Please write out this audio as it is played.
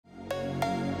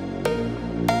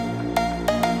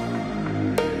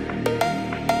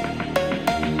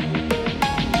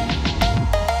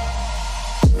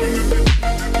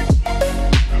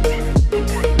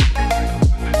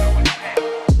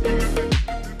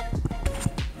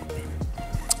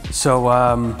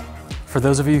So for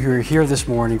those of you who are here this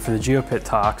morning for the Geo-PIT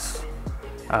talks,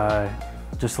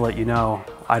 just to let you know,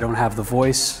 I don't have the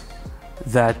voice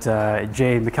that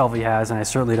Jay McKelvey has, and I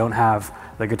certainly don't have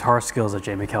the guitar skills that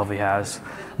Jay McKelvey has,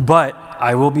 but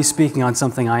I will be speaking on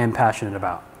something I am passionate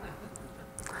about,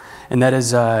 and that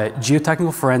is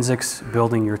geotechnical forensics,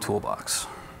 building your toolbox.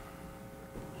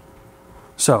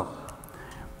 So,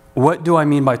 what do I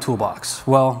mean by toolbox?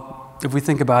 Well, if we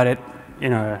think about it,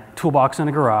 in a toolbox in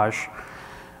a garage,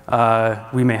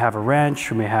 we may have a wrench,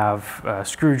 we may have a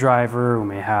screwdriver, we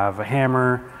may have a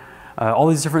hammer, all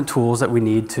these different tools that we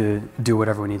need to do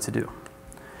whatever we need to do.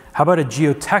 How about a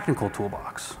geotechnical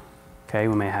toolbox? Okay,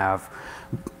 we may have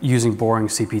using boring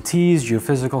CPTs,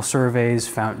 geophysical surveys,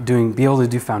 be able to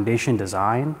do foundation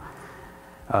design,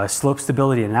 slope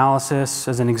stability analysis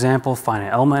as an example,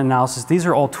 finite element analysis. These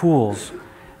are all tools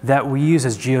that we use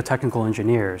as geotechnical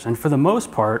engineers, and for the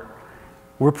most part,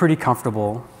 we're pretty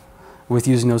comfortable with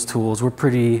using those tools. We're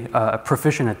pretty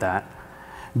proficient at that.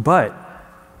 But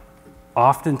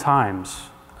oftentimes,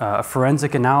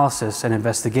 forensic analysis and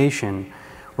investigation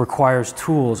requires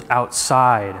tools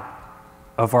outside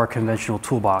of our conventional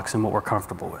toolbox and what we're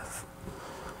comfortable with.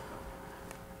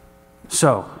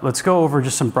 So let's go over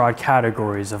just some broad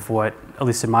categories of what, at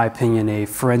least in my opinion, a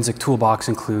forensic toolbox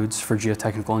includes for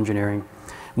geotechnical engineering.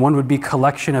 One would be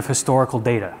collection of historical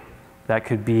data. That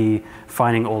could be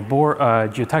finding old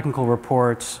geotechnical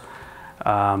reports.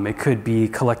 It could be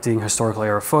collecting historical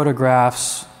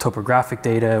aerophotographs, topographic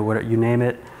data, you name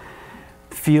it.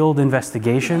 Field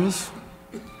investigations,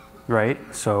 right?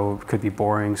 So it could be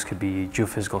borings, could be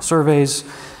geophysical surveys,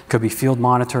 could be field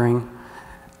monitoring.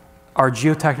 Our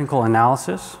geotechnical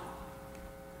analysis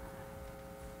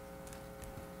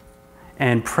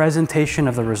and presentation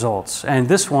of the results. And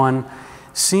this one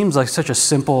seems like such a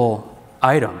simple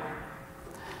item.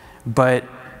 But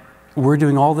we're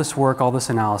doing all this work, all this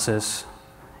analysis,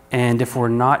 and if we're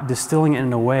not distilling it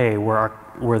in a way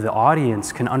where the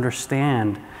audience can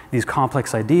understand these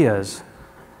complex ideas,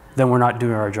 then we're not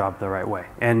doing our job the right way.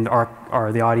 And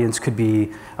the audience could be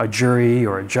a jury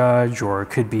or a judge, or it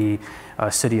could be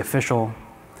a city official.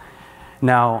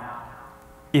 Now,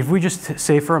 if we just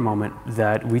say for a moment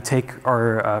that we take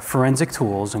our forensic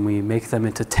tools and we make them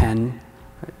into 10,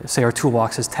 say our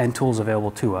toolbox has 10 tools available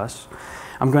to us,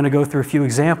 I'm going to go through a few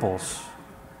examples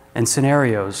and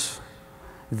scenarios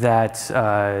that,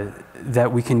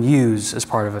 that we can use as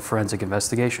part of a forensic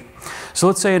investigation. So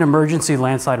let's say an emergency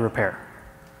landslide repair.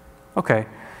 Okay,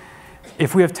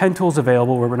 if we have 10 tools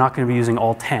available, we're not going to be using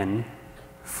all 10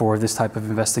 for this type of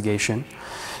investigation.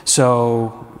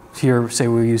 So here, say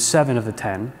we use 7 of the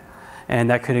 10,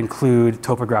 and that could include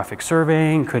topographic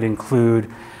surveying, could include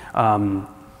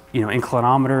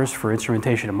inclinometers for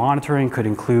instrumentation and monitoring, could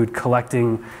include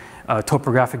collecting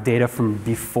topographic data from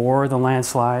before the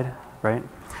landslide, right?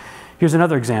 Here's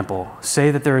another example.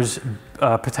 Say that there's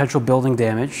potential building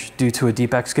damage due to a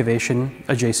deep excavation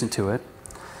adjacent to it.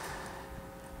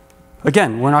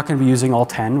 Again, we're not going to be using all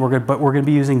 10, but we're going to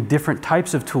be using different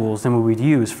types of tools than what we'd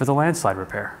use for the landslide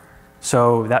repair.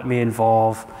 So that may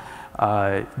involve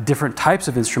different types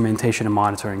of instrumentation and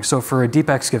monitoring. So for a deep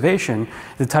excavation,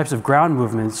 the types of ground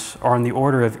movements are on the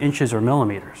order of inches or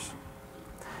millimeters.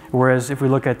 Whereas if we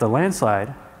look at the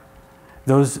landslide,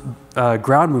 those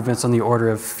ground movements on the order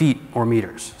of feet or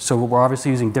meters. So we're obviously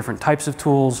using different types of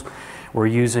tools. We're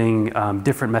using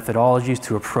different methodologies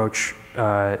to approach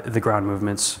the ground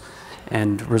movements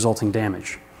and resulting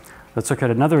damage. Let's look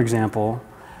at another example.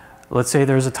 Let's say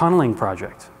there's a tunneling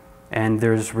project, and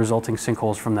there's resulting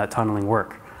sinkholes from that tunneling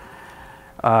work.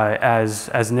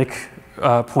 As Nick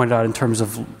pointed out in terms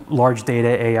of large data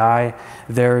AI,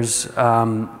 there's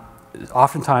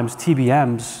oftentimes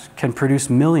TBMs can produce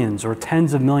millions or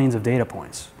tens of millions of data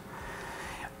points.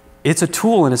 It's a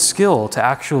tool and a skill to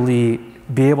actually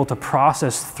be able to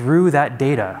process through that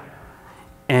data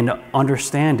and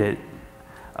understand it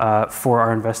for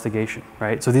our investigation,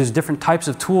 right? So there's different types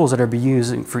of tools that are being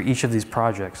used for each of these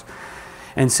projects.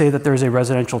 And say that there's a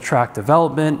residential tract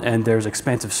development and there's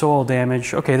expansive soil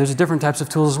damage. Okay, there's different types of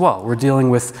tools as well. We're dealing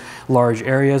with large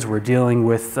areas. We're dealing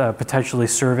with potentially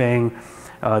surveying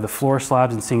the floor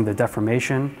slabs and seeing the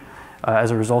deformation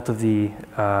as a result of the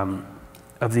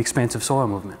expansive soil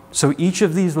movement. So each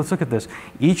of these, let's look at this.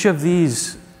 Each of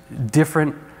these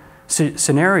different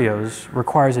scenarios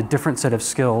requires a different set of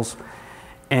skills,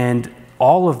 and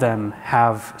all of them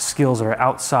have skills that are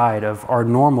outside of our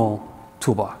normal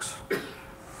toolbox.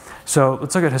 So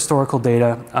let's look at historical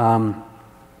data,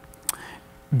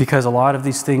 because a lot of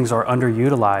these things are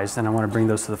underutilized, and I want to bring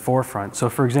those to the forefront. So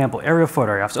for example, aerial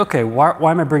photographs. Okay,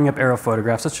 why am I bringing up aerial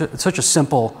photographs? It's such a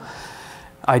simple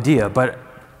idea, but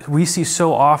we see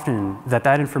so often that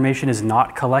that information is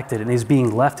not collected and is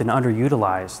being left and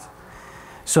underutilized.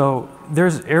 So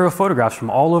there's aerial photographs from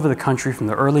all over the country from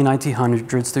the early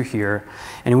 1900s through here,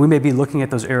 and we may be looking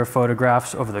at those aerial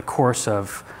photographs over the course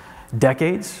of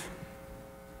decades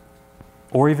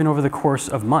or even over the course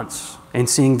of months, and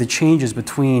seeing the changes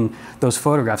between those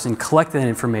photographs and collecting that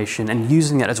information and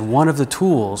using it as one of the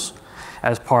tools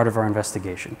as part of our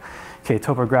investigation. Okay,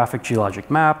 topographic geologic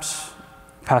maps,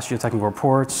 past geotechnical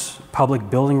reports, public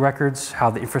building records, how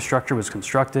the infrastructure was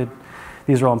constructed.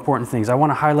 These are all important things. I want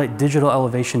to highlight digital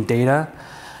elevation data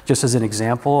just as an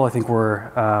example. I think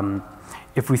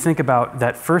if we think about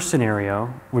that first scenario,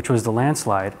 which was the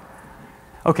landslide,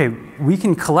 okay, we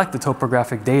can collect the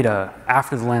topographic data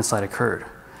after the landslide occurred.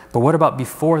 But what about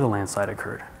before the landslide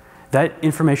occurred? That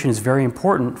information is very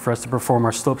important for us to perform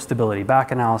our slope stability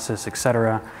back analysis, et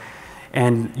cetera.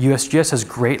 And USGS has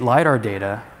great LiDAR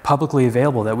data publicly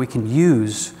available that we can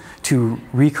use to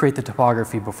recreate the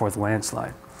topography before the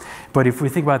landslide. But if we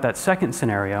think about that second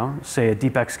scenario, say a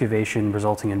deep excavation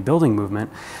resulting in building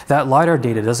movement, that LiDAR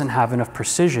data doesn't have enough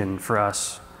precision for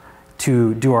us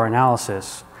to do our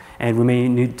analysis. And we may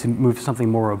need to move to something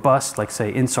more robust, like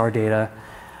say INSAR data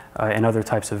and other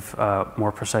types of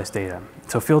more precise data.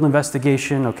 So field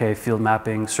investigation, okay, field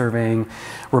mapping, surveying,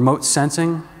 remote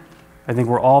sensing. I think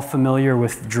we're all familiar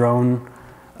with drone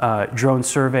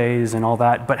surveys and all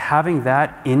that, but having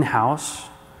that in-house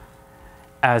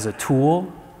as a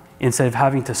tool instead of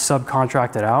having to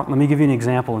subcontract it out. Let me give you an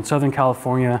example. In Southern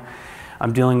California,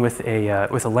 I'm dealing with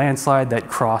a landslide that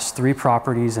crossed 3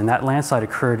 properties, and that landslide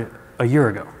occurred a year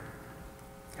ago.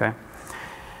 Okay?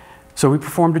 So we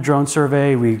performed a drone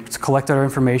survey, we collected our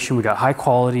information, we got high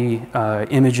quality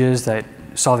images that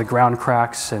saw the ground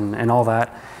cracks and all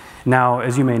that. Now,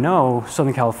 as you may know,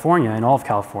 Southern California and all of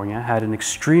California had an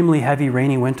extremely heavy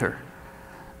rainy winter.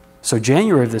 So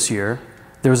January of this year,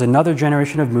 there was another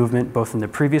generation of movement both in the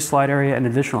previous slide area and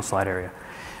additional slide area.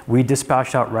 We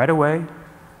dispatched out right away,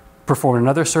 performed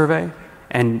another survey,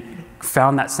 and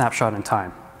found that snapshot in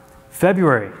time.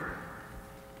 February,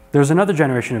 there was another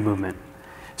generation of movement.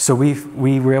 So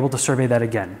we were able to survey that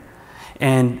again.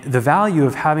 And the value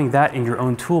of having that in your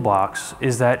own toolbox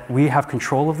is that we have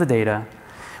control of the data.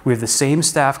 We have the same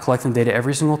staff collecting data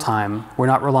every single time. We're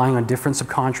not relying on different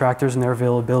subcontractors and their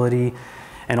availability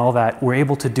and all that. We're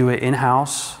able to do it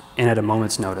in-house and at a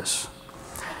moment's notice.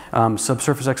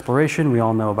 Subsurface exploration, we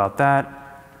all know about that.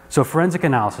 So forensic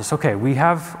analysis, okay, we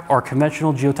have our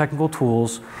conventional geotechnical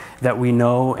tools that we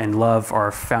know and love,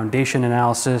 our foundation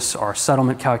analysis, our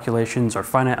settlement calculations, our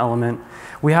finite element,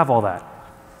 we have all that.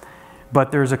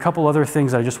 But there's a couple other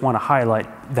things I just want to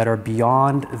highlight that are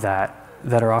beyond that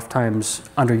are oftentimes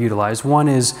underutilized. One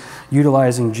is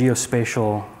utilizing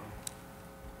geospatial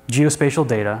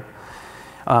data.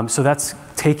 So that's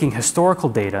taking historical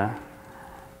data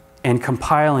and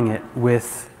compiling it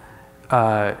with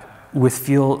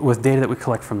data that we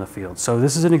collect from the field. So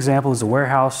this is an example. It's a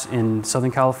warehouse in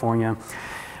Southern California.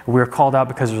 We were called out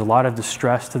because there's a lot of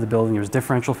distress to the building. There was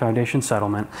differential foundation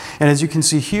settlement. And as you can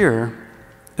see here,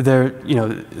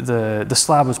 the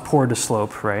slab was poured to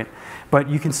slope, right? But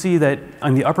you can see that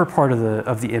on the upper part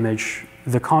of the image,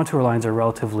 the contour lines are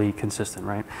relatively consistent,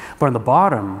 right? But on the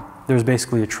bottom, there's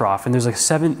basically a trough. And there's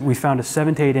we found a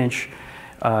 7 to 8 inch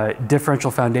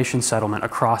differential foundation settlement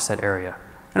across that area.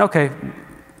 And okay,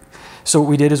 so what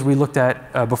we did is we looked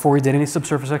at, before we did any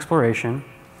subsurface exploration,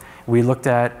 we looked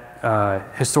at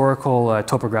historical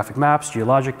topographic maps,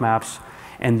 geologic maps,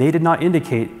 and they did not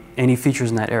indicate any features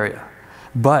in that area.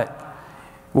 But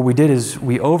what we did is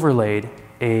we overlaid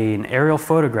an aerial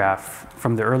photograph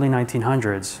from the early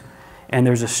 1900s, and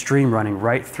there's a stream running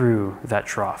right through that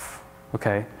trough,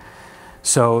 okay?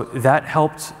 So that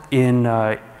helped in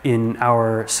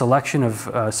our selection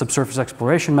of subsurface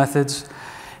exploration methods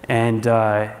and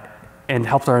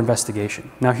helped our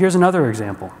investigation. Now here's another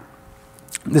example.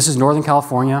 This is Northern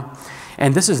California,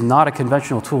 and this is not a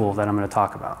conventional tool that I'm going to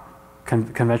talk about,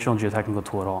 conventional geotechnical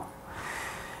tool at all.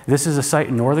 This is a site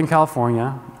in Northern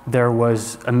California. There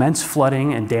was immense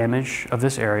flooding and damage of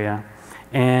this area,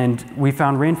 and we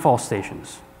found rainfall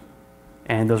stations.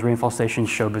 And those rainfall stations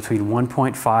showed between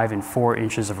 1.5 and 4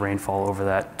 inches of rainfall over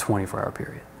that 24-hour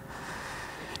period.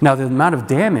 Now the amount of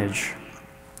damage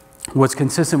was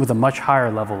consistent with a much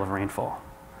higher level of rainfall.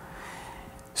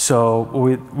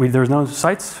 So there was no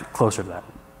sites closer to that,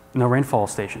 no rainfall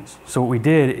stations. So what we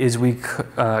did is we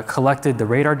collected the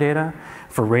radar data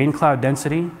for rain cloud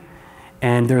density,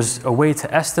 and there's a way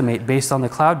to estimate based on the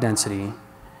cloud density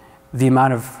the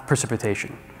amount of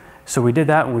precipitation. So we did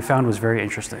that, and we found was very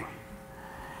interesting.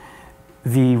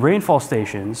 The rainfall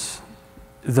stations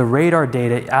the radar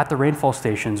data at the rainfall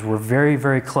stations were very,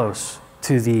 very close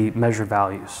to the measured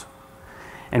values.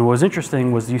 And what was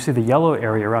interesting was you see the yellow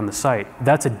area around the site.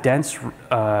 That's a dense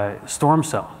storm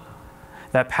cell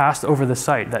that passed over the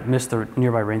site that missed the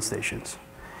nearby rain stations.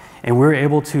 And we were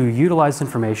able to utilize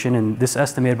information, and this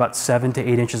estimated about 7 to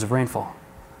 8 inches of rainfall.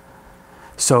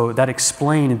 So that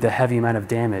explained the heavy amount of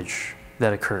damage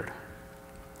that occurred.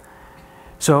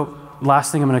 So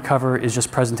last thing I'm going to cover is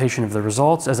just presentation of the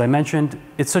results. As I mentioned,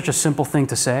 it's such a simple thing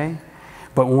to say,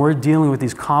 but when we're dealing with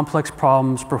these complex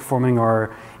problems, performing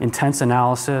our intense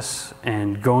analysis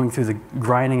and going through the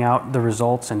grinding out the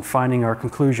results and finding our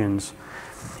conclusions,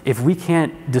 if we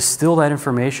can't distill that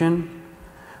information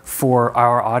for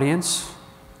our audience,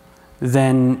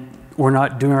 then we're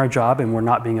not doing our job and we're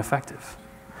not being effective.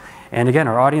 And again,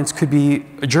 our audience could be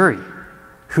a jury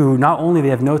who not only they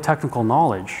have no technical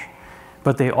knowledge,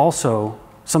 but they also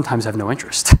sometimes have no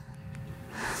interest,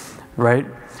 right?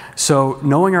 So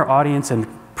knowing our audience and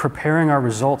preparing our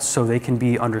results so they can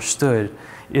be understood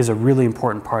is a really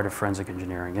important part of forensic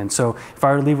engineering. And so if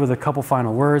I were to leave with a couple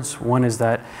final words, one is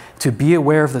that to be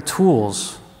aware of the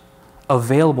tools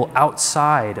available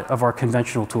outside of our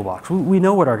conventional toolbox. We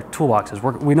know what our toolbox is.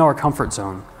 We know our comfort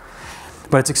zone,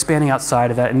 but it's expanding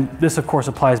outside of that. And this, of course,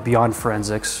 applies beyond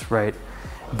forensics, right?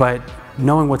 But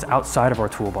knowing what's outside of our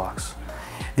toolbox.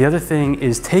 The other thing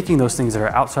is taking those things that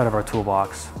are outside of our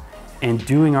toolbox and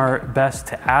doing our best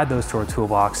to add those to our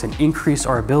toolbox and increase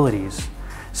our abilities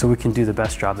so we can do the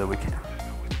best job that we can.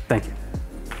 Thank you.